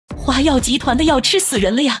华药集团的药吃死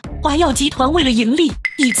人了呀！华药集团为了盈利，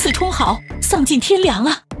以次充好，丧尽天良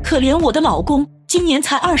啊！可怜我的老公，今年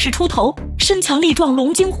才20出头，身强力壮，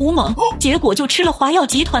龙精虎猛，结果就吃了华药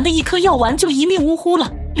集团的一颗药丸，就一命呜呼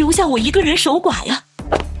了，留下我一个人守寡呀！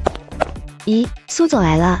咦，苏总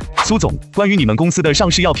来了。苏总，关于你们公司的上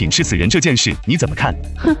市药品吃死人这件事，你怎么看？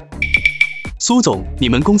哼。苏总，你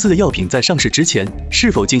们公司的药品在上市之前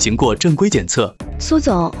是否进行过正规检测？苏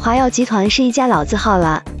总，华药集团是一家老字号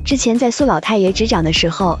了，之前在苏老太爷执掌的时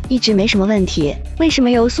候一直没什么问题，为什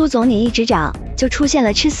么由苏总你一执掌就出现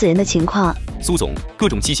了吃死人的情况？苏总，各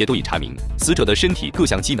种机械都已查明，死者的身体各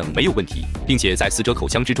项机能没有问题，并且在死者口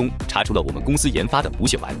腔之中查出了我们公司研发的补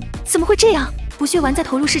血丸。怎么会这样？补血丸在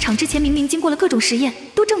投入市场之前，明明经过了各种实验，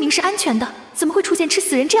都证明是安全的，怎么会出现吃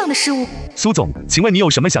死人这样的失误？苏总，请问你有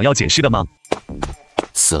什么想要解释的吗？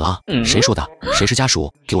死了？谁说的？谁是家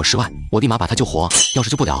属？给我10万，我立马把他救活。要是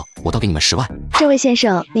救不了，我倒给你们10万。这位先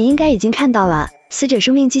生，你应该已经看到了，死者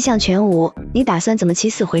生命迹象全无，你打算怎么起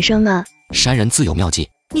死回生呢？山人自有妙计，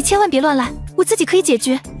你千万别乱来，我自己可以解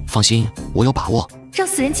决。放心，我有把握。让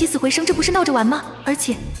死人起死回生，这不是闹着玩吗？而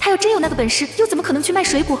且他要真有那个本事，又怎么可能去卖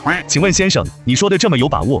水果？请问先生，你说的这么有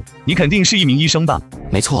把握，你肯定是一名医生吧？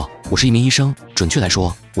没错，我是一名医生，准确来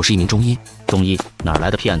说，我是一名中医。中医哪来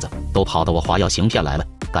的骗子？都跑到我华药行骗来了，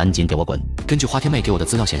赶紧给我滚！根据花天妹给我的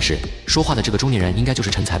资料显示，说话的这个中年人应该就是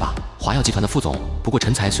陈才吧？华药集团的副总。不过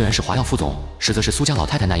陈才虽然是华药副总，实则是苏家老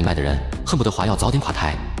太太那一脉的人，恨不得华药早点垮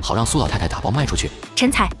台，好让苏老太太打包卖出去。陈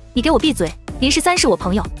才，你给我闭嘴！林13是我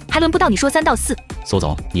朋友，还轮不到你说3到4。苏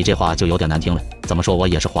总，你这话就有点难听了。怎么说我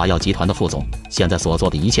也是华药集团的副总，现在所做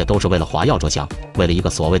的一切都是为了华药着想，为了一个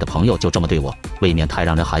所谓的朋友就这么对我，未免太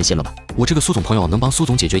让人寒心了吧？我这个苏总朋友能帮苏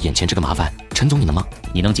总解决眼前这个麻烦，陈总你能吗？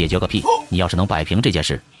你能解决个屁！你要是能摆平这件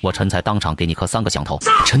事，我陈才当场给你磕3个响头。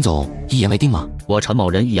陈总一言为定吗？我陈某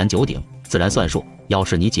人一言九鼎，自然算数。要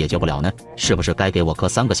是你解决不了呢，是不是该给我磕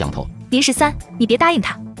3个响头？林13，你别答应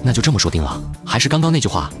他。那就这么说定了。还是刚刚那句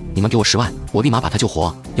话，你们给我10万，我立马把他救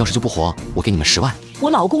活。要是救不活，我给你们10万。我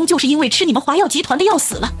老公就是因为吃你们华药集团的药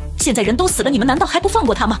死了，现在人都死了，你们难道还不放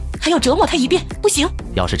过他吗？还要折磨他一遍？不行！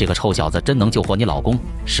要是这个臭小子真能救活你老公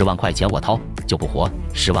，10万块钱我掏；救不活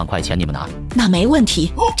，10万块钱你们拿。那没问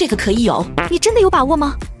题，这个可以有。你真的有把握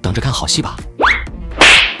吗？等着看好戏吧。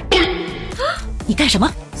你干什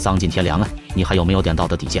么？丧尽天良啊！你还有没有点道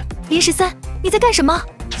德底线？林13，你在干什么？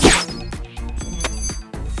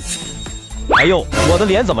哎呦，我的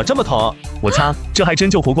脸怎么这么疼？我擦，这还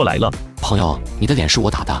真救活过来了。朋友，你的脸是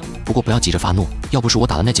我打的，不过不要急着发怒，要不是我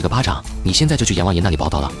打了那几个巴掌，你现在就去阎王爷那里报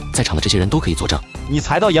道了，在场的这些人都可以作证。你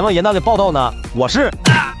才到阎王爷那里报道呢，我是……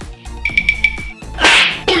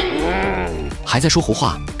还在说胡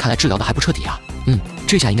话，看来治疗的还不彻底啊。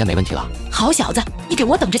这下应该没问题了。好小子，你给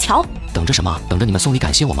我等着瞧！等着什么？等着你们送礼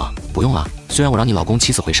感谢我吗？不用啊，虽然我让你老公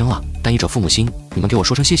起死回生了，但医者父母心，你们给我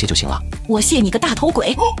说声谢谢就行了。我谢你个大头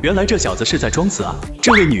鬼！原来这小子是在装死啊！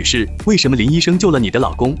这位女士，为什么林医生救了你的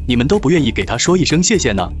老公，你们都不愿意给他说一声谢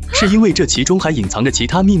谢呢？是因为这其中还隐藏着其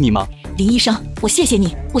他秘密吗？林医生，我谢谢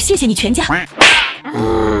你，我谢谢你全家。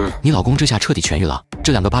你老公这下彻底痊愈了，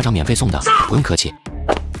这2个巴掌免费送的，不用客气。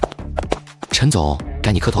陈总，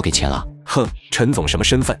该你磕头给钱了。哼，陈总什么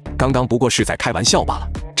身份？刚刚不过是在开玩笑罢了。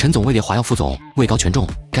陈总位列华药副总，位高权重，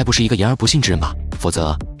该不是一个言而不信之人吧？否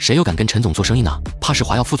则谁又敢跟陈总做生意呢？怕是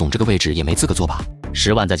华药副总这个位置也没资格做吧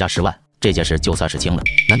？10万再加10万，这件事就算是清了。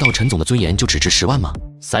难道陈总的尊严就只值10万吗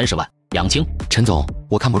？30万，两清。陈总，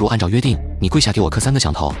我看不如按照约定，你跪下给我磕3个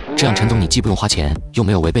响头，这样陈总你既不用花钱，又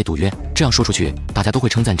没有违背赌约，这样说出去，大家都会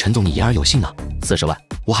称赞陈总你言而有信呢。40万，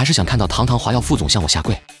我还是想看到堂堂华药副总向我下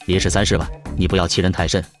跪。也是30万，你不要欺人太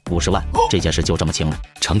甚。50万，这件事就这么清了。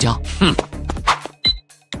成交。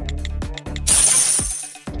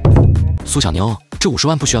苏小妞，这50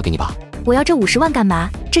万不需要给你吧？我要这50万干嘛？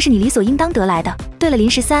这是你理所应当得来的。对了，林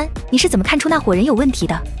13，你是怎么看出那伙人有问题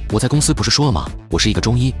的？我在公司不是说了吗？我是一个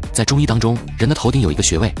中医，在中医当中，人的头顶有一个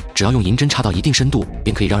穴位，只要用银针插到一定深度，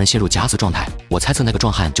便可以让人陷入假死状态。我猜测那个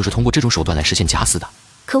壮汉就是通过这种手段来实现假死的。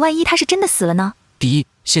可万一他是真的死了呢？第一，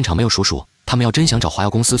现场没有叔叔，他们要真想找华药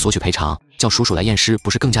公司索取赔偿，叫叔叔来验尸，不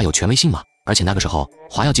是更加有权威性吗？而且那个时候，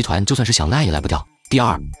华药集团就算是想赖也赖不掉。第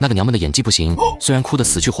二，那个娘们的演技不行，虽然哭得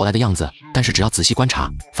死去活来的样子，但是只要仔细观察，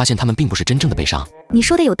发现他们并不是真正的悲伤。你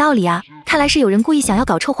说的有道理啊，看来是有人故意想要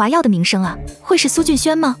搞臭华药的名声啊。会是苏俊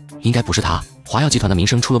轩吗？应该不是他，华药集团的名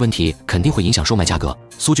声出了问题，肯定会影响售卖价格。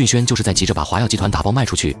苏俊轩就是在急着把华药集团打包卖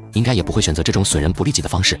出去，应该也不会选择这种损人不利己的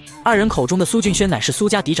方式。二人口中的苏俊轩乃是苏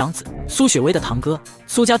家嫡长子，苏雪薇的堂哥，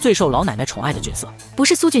苏家最受老奶奶宠爱的角色。不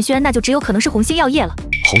是苏俊轩，那就只有可能是红星药业了。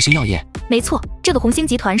红星药业？没错，这个红星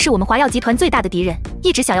集团是我们华药集团最大的敌人，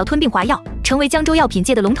一直想要吞并华药，成为江州药品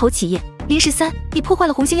界的龙头企业。林13，你破坏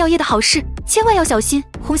了红星药业的好事，千万要小心。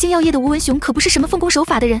红星药业的吴文雄可不是什么奉公守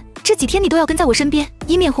法的人，这几天你都要跟在我身边，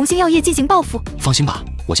以免红星药业进行报复。放心吧，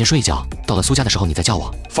我先睡一觉，到了苏家的时候你再叫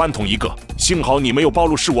我。饭桶一个，幸好你没有暴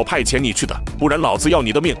露是我派遣你去的，不然老子要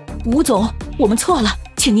你的命。吴总，我们错了，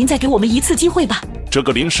请您再给我们一次机会吧。这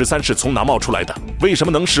个林13是从哪冒出来的？为什么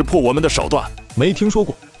能识破我们的手段？没听说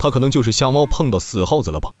过，他可能就是瞎猫碰到死耗子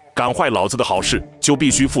了吧？干坏老子的好事，就必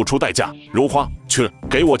须付出代价。如花，去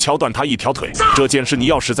给我敲断他一条腿。这件事你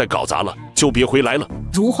要是再搞砸了，就别回来了。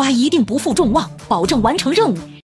如花一定不负众望，保证完成任务。